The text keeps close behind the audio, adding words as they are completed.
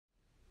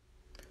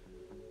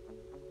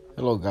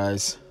Hello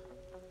guys,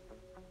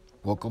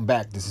 welcome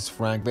back. This is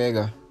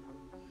Vega.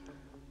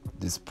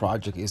 This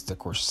project is the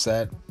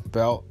Corset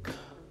Belt.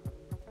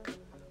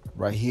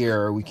 Right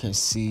here we can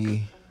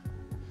see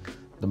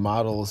the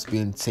models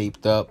being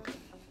taped up,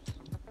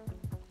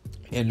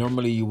 and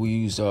normally you will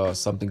use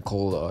something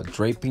called a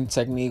draping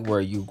technique, where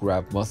you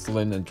grab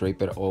muslin and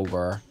drape it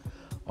over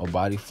a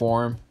body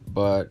form.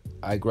 But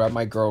I grabbed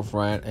my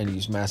girlfriend and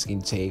used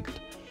masking tape,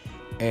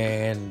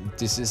 and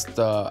this is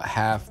the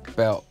half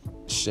belt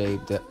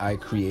shape that I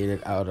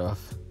created out of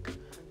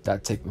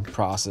that taping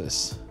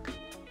process.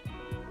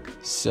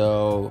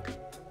 So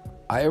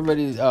I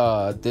already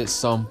did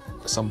some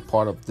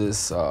part of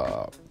this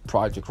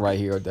project right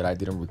here that I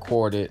didn't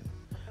record it,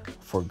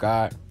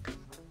 forgot,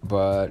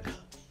 but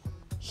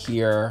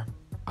here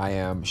I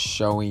am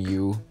showing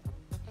you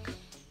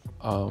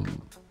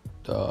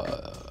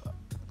the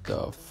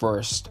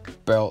first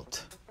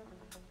belt,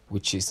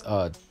 which is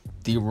a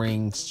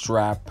D-ring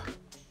strap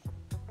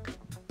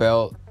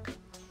belt.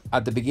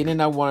 At the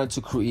beginning I wanted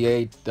to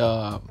create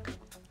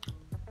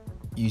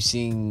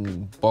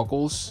using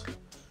buckles.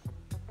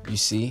 You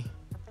see,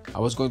 I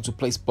was going to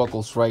place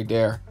buckles right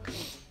there,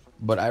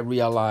 but I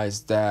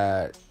realized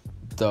that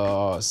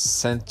the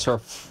center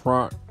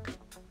front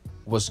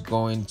was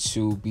going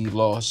to be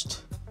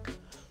lost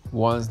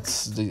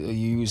once the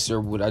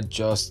user would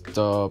adjust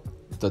the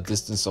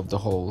distance of the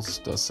holes.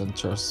 The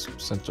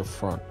center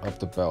front of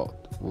the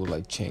belt will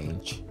like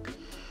change,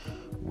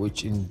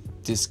 which in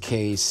this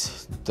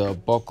case the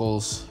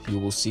buckles, you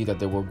will see that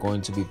they were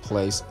going to be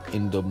placed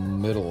in the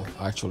middle,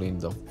 actually in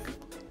the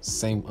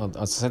same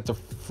center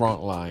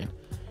front line.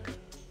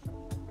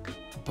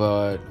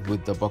 But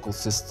with the buckle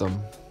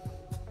system,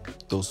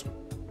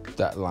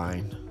 that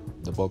line,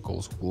 the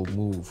buckles will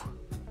move.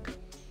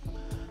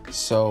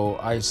 So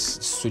I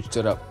switched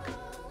it up.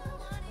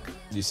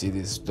 You see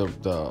this,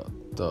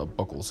 the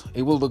buckles,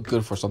 it will look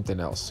good for something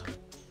else,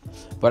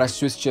 but I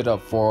switched it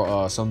up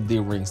for some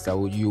D-rings that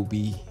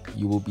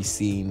you will be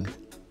seeing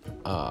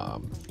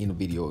in a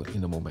video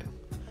in a moment.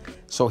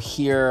 So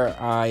here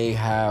I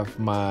have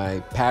my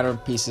pattern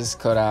pieces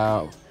cut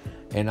out,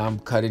 and I'm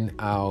cutting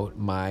out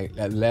my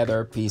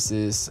leather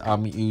pieces.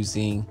 I'm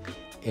using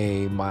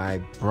my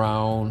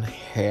brown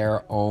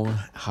hair own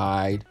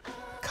hide,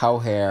 cow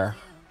hair.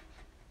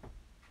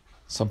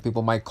 Some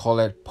people might call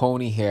it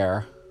pony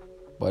hair,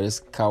 but it's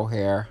cow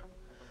hair.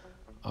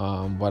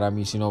 What I'm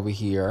using over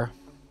here,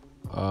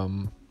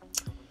 and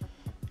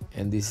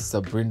this is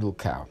a brindle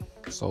cow,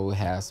 so it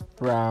has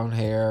brown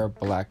hair,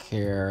 black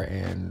hair,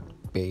 and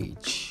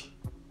beige.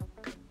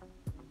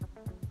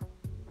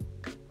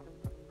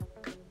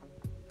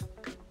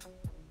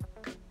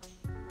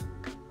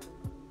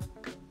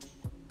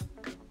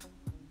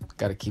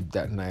 Gotta keep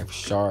that knife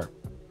sharp.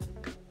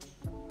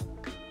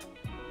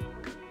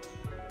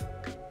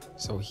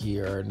 So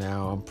here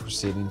now I'm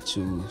proceeding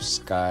to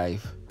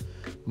skive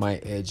my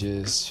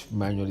edges,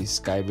 manually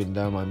skiving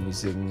them. I'm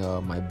using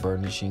my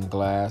burnishing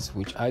glass,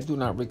 which I do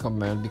not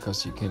recommend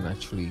because you can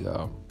actually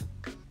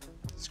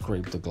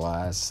scrape the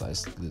glass. I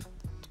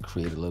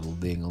create a little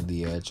ding on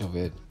the edge of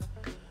it,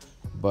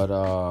 but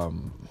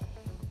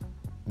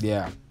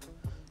yeah.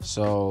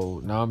 So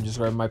now I'm just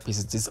grabbing my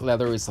pieces. This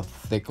leather is a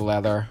thick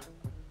leather,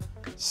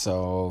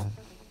 so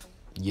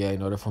yeah,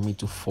 in order for me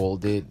to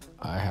fold it,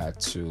 I had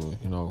to,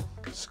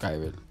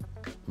 skive it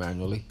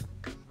manually.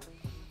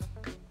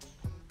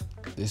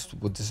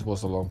 This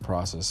was a long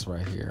process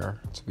right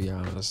here, to be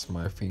honest.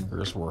 My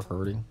fingers were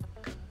hurting,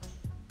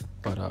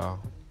 but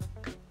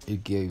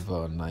it gave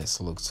a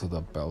nice look to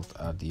the belt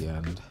at the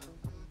end.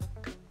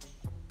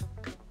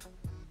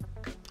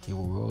 Here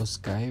we go,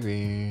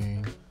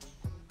 skiving.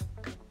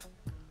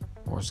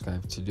 More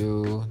skive to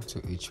do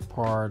to each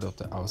part of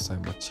the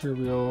outside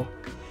material.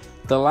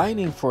 The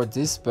lining for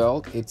this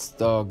belt, it's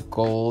the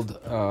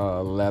gold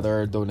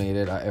leather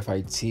donated at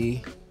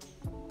FIT.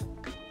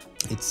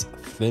 It's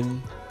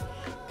thin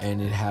and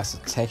it has a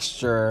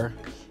texture,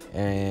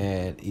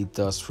 and it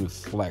does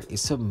reflect.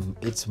 It's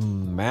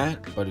matte,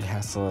 but it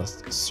has a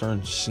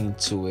certain sheen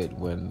to it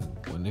when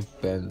it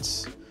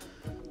bends,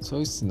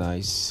 so it's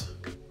nice.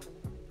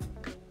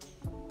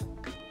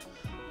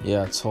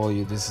 Yeah, I told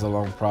you this is a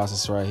long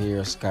process right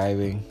here,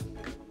 skiving.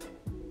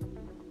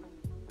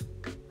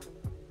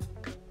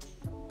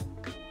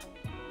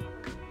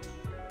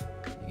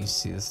 You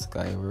see the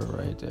skiver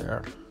right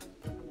there.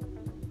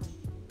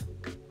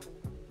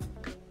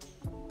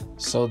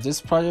 So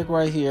this project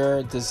right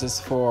here, this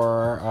is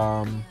for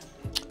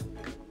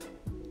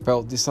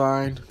belt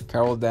design,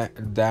 Carol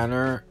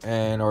Danner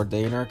and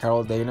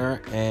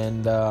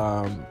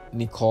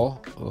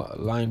Nicole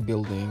line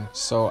building.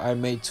 So I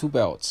made two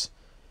belts.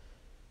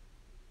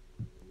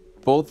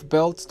 Both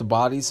belts, the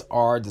bodies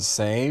are the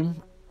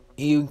same,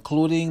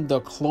 including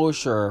the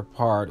closure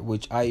part,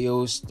 which I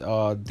used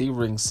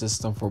D-ring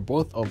system for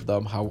both of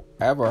them.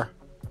 However,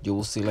 you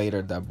will see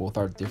later that both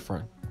are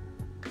different.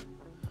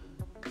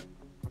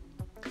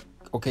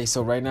 Okay,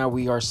 so right now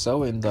we are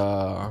sewing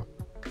the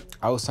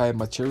outside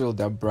material,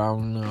 that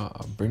brown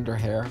brindle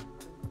hair.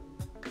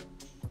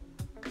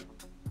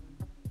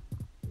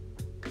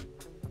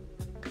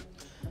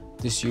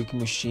 This yoke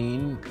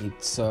machine,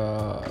 it's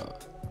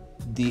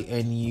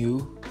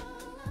DNU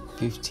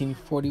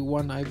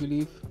 1541, I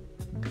believe.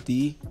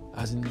 D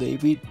as in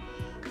David,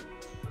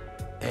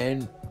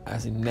 N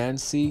as in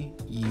Nancy,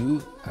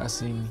 U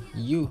as in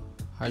you.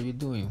 How you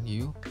doing,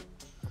 you?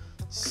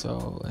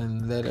 So,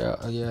 and letter,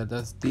 yeah,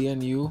 that's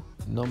DNU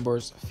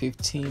numbers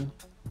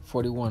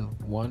 1541,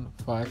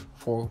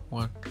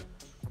 1541.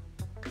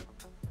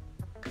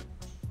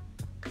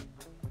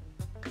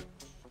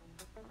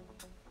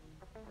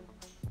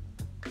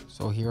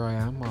 So here I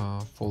am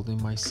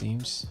folding my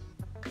seams.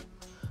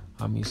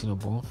 I'm using a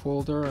bone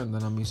folder, and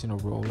then I'm using a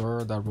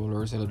roller. That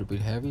roller is a little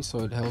bit heavy, so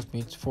it helps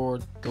me for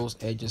those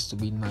edges to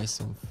be nice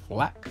and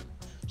flat,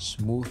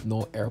 smooth,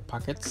 no air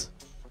pockets.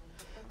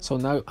 So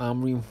now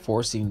I'm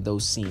reinforcing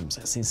those seams.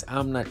 Since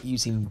I'm not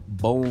using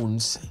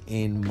bones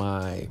in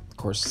my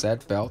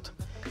corset belt,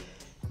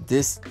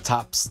 this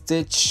top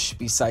stitch,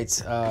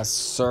 besides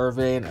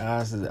serving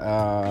as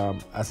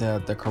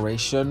a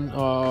decoration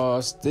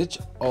stitch,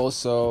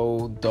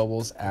 also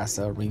doubles as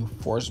a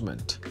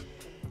reinforcement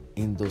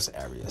in those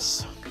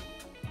areas.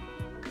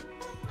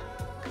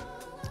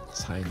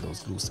 Tying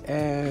those loose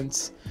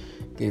ends,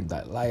 getting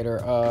that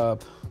lighter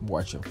up,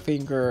 watch your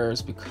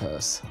fingers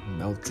because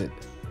melted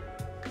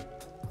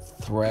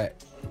thread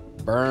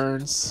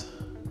burns.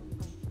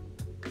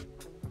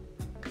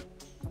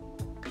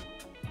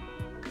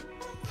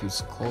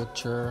 Fuse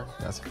Culture,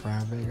 that's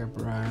a Vega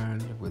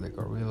brand with a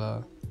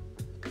gorilla.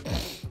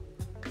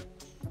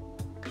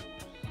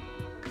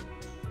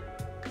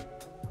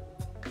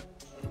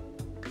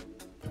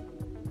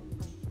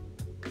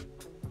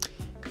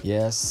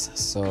 Yes,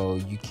 so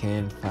you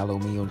can follow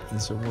me on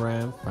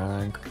Instagram,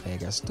 Frank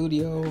Vega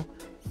Studio,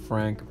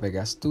 Frank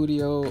Vega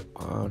Studio,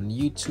 on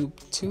YouTube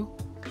too.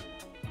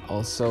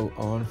 Also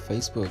on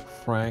Facebook,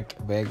 Frank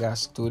Vega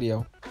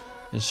Studio,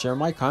 and share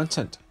my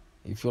content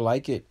if you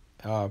like it.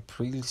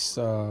 Please,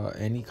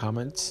 any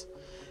comments?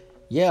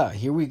 Yeah,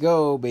 here we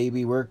go,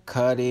 baby. We're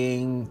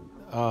cutting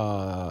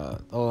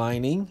the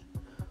lining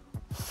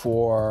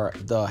for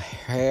the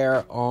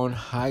hair on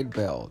hide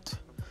belt.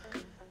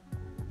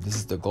 This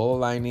is the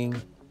gold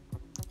lining.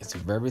 It's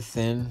very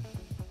thin,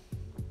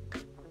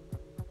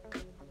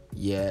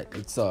 yet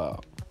it's the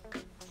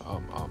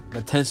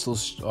tensile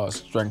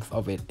strength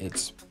of it,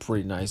 it's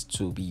pretty nice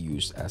to be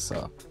used as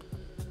a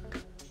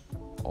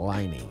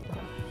lining.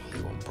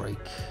 It won't break.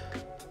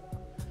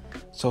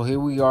 So here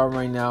we are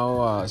right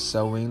now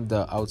sewing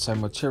the outside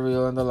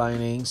material and the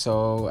lining.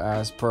 So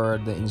as per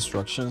the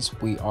instructions,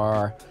 we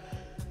are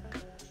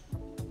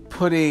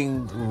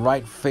putting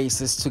right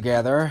faces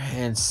together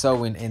and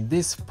sewing, and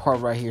this part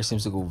right here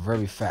seems to go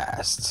very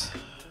fast.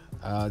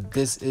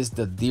 This is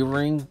the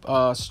D-ring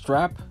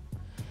strap,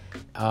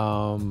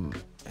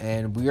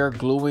 and we are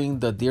gluing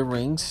the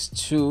D-rings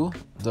to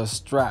the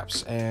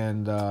straps,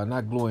 and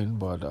not gluing,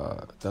 but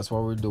that's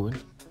what we're doing,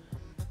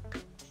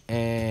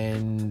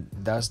 and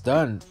that's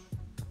done.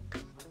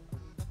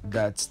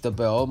 That's the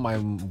belt. My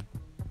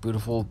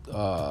beautiful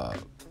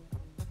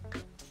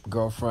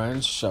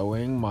girlfriend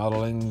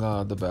modeling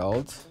the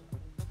belt,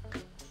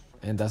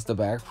 and that's the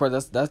back for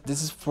this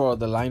is for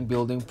the line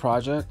building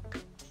project,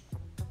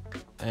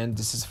 and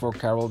this is for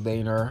Carol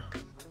Daner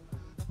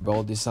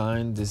belt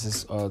design. This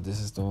is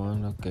the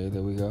one. Okay,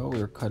 there we go.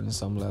 We're cutting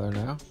some leather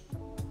now.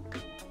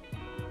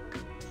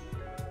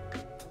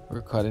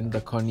 We're cutting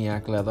the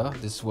cognac leather.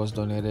 This was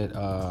donated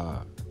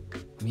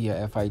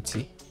via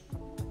FIT.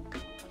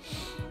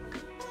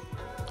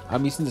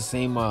 I'm using the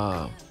same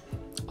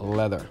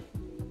leather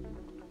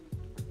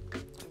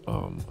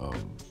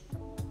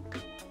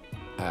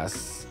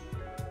as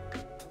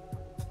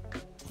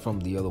from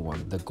the other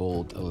one, the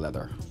gold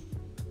leather.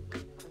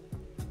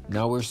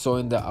 Now we're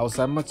sewing the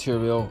outside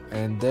material,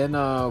 and then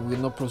we're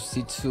gonna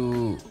proceed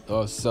to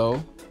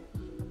sew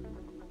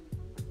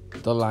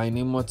the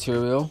lining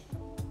material.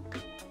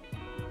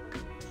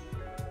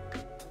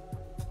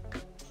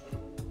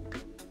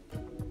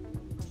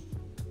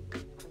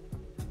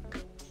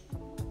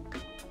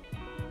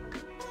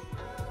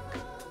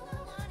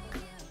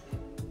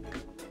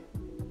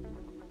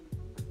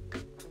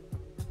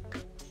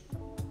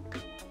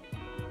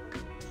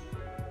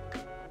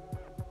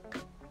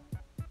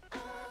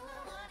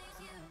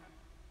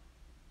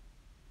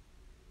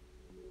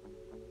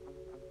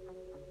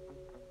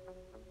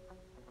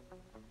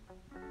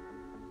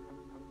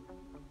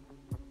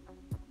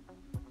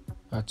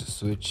 I have to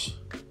switch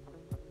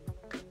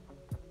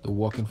the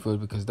walking foot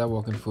because that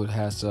walking foot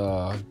has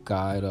a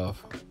guide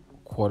of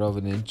 1/4 of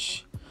an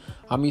inch.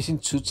 I'm using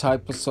two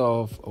types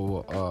of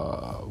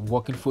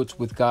walking foots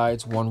with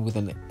guides, one with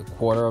a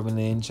 1/4 of an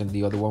inch and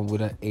the other one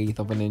with an 1/8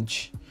 of an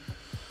inch.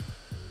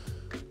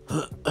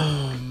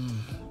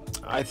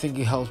 I think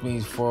it helps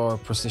me for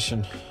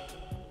precision.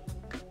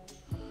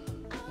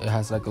 It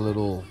has like a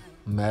little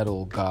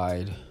metal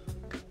guide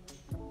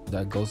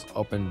that goes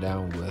up and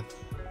down with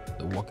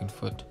the walking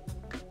foot.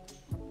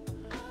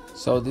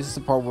 So this is the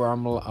part where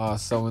I'm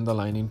sewing the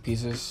lining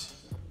pieces.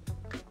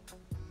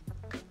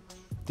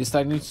 This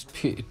lining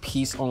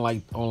piece,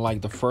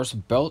 unlike the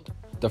first belt,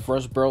 The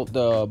first belt,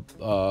 the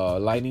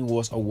lining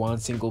was a one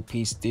single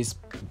piece. This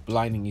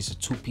lining is a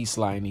two-piece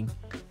lining.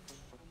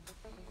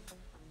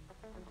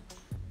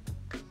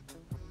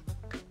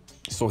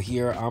 So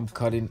here I'm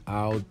cutting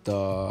out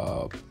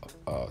the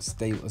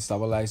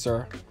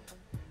stabilizer.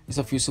 It's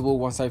a fusible,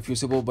 one side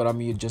fusible, but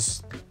I'm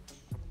just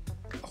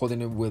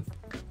holding it with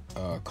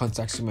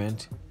contact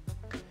cement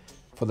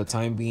for the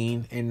time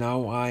being. And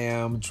now I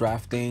am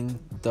drafting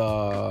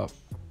the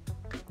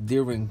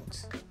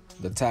D-rings,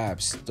 the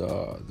tabs,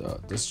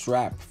 the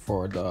strap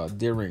for the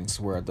D-rings,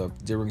 where the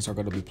D-rings are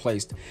going to be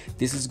placed.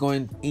 This is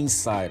going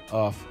inside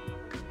of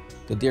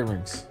the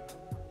D-rings.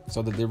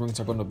 So the D-rings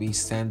are going to be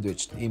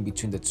sandwiched in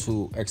between the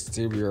two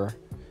exterior,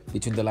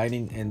 between the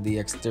lining and the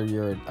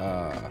exterior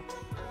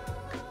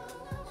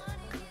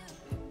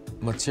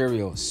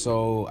material.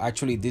 So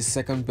actually this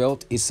second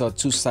belt is a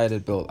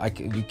two-sided belt.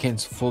 You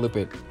can't flip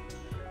it.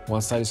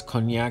 One side is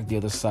cognac, the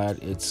other side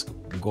it's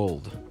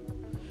gold.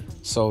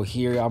 So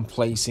here I was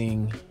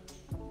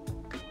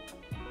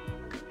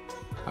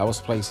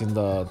placing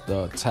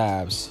the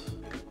tabs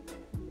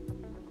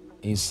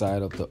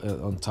inside of the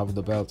on top of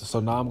the belt. So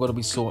now I'm going to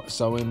be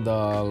sewing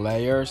the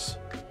layers.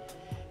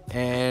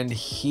 And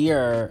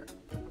here,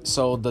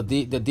 so the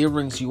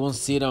D-rings, you won't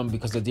see them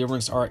because the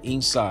D-rings are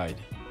inside.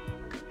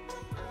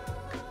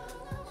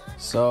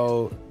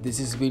 So this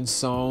is being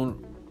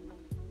sewn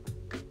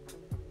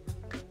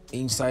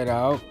inside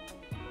out,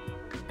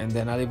 and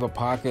then I leave a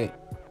pocket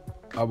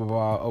of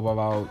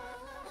about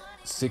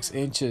 6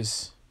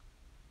 inches,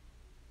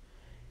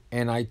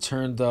 and I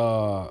turn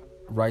the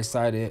right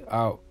side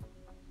out.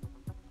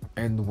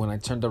 And when I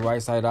turn the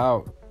right side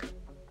out,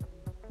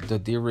 the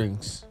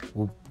D-rings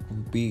will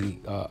be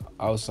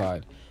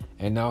outside.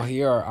 And now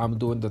here I'm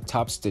doing the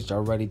top stitch. I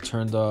already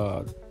turned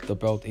the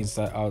belt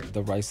inside out,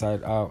 the right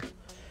side out,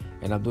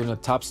 and I'm doing a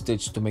top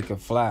stitch to make it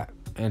flat.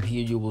 And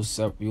here you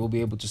will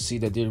be able to see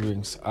the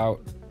D-rings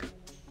out.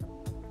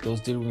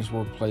 Those D-rings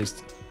were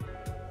placed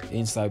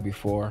inside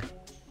before.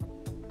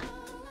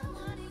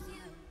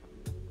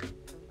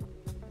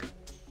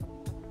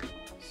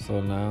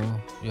 So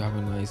now you have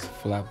a nice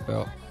flat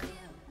belt.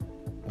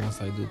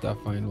 Once I do that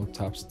final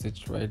top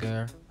stitch right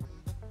there,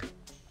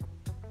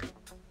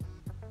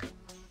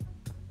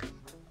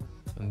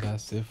 and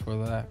that's it for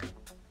that.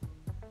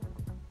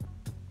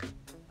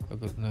 A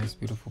good, nice,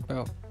 beautiful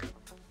belt.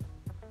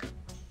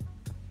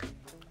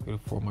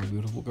 Good for my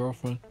beautiful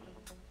girlfriend.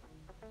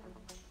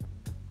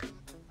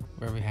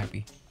 Very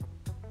happy.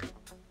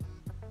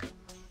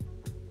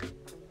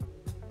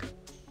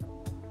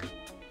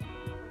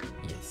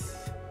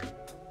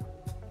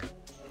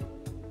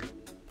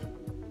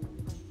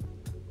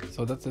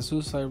 So that's the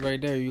suicide right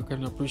there. You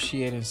can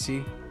appreciate and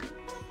see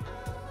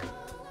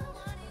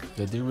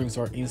the D-rings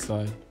are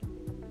inside.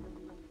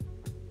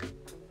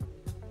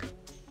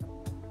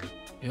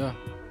 Yeah,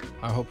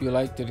 I hope you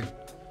liked it,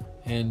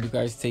 and you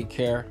guys take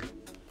care,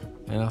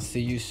 and I'll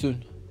see you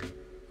soon.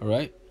 All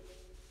right,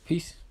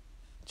 peace,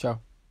 ciao.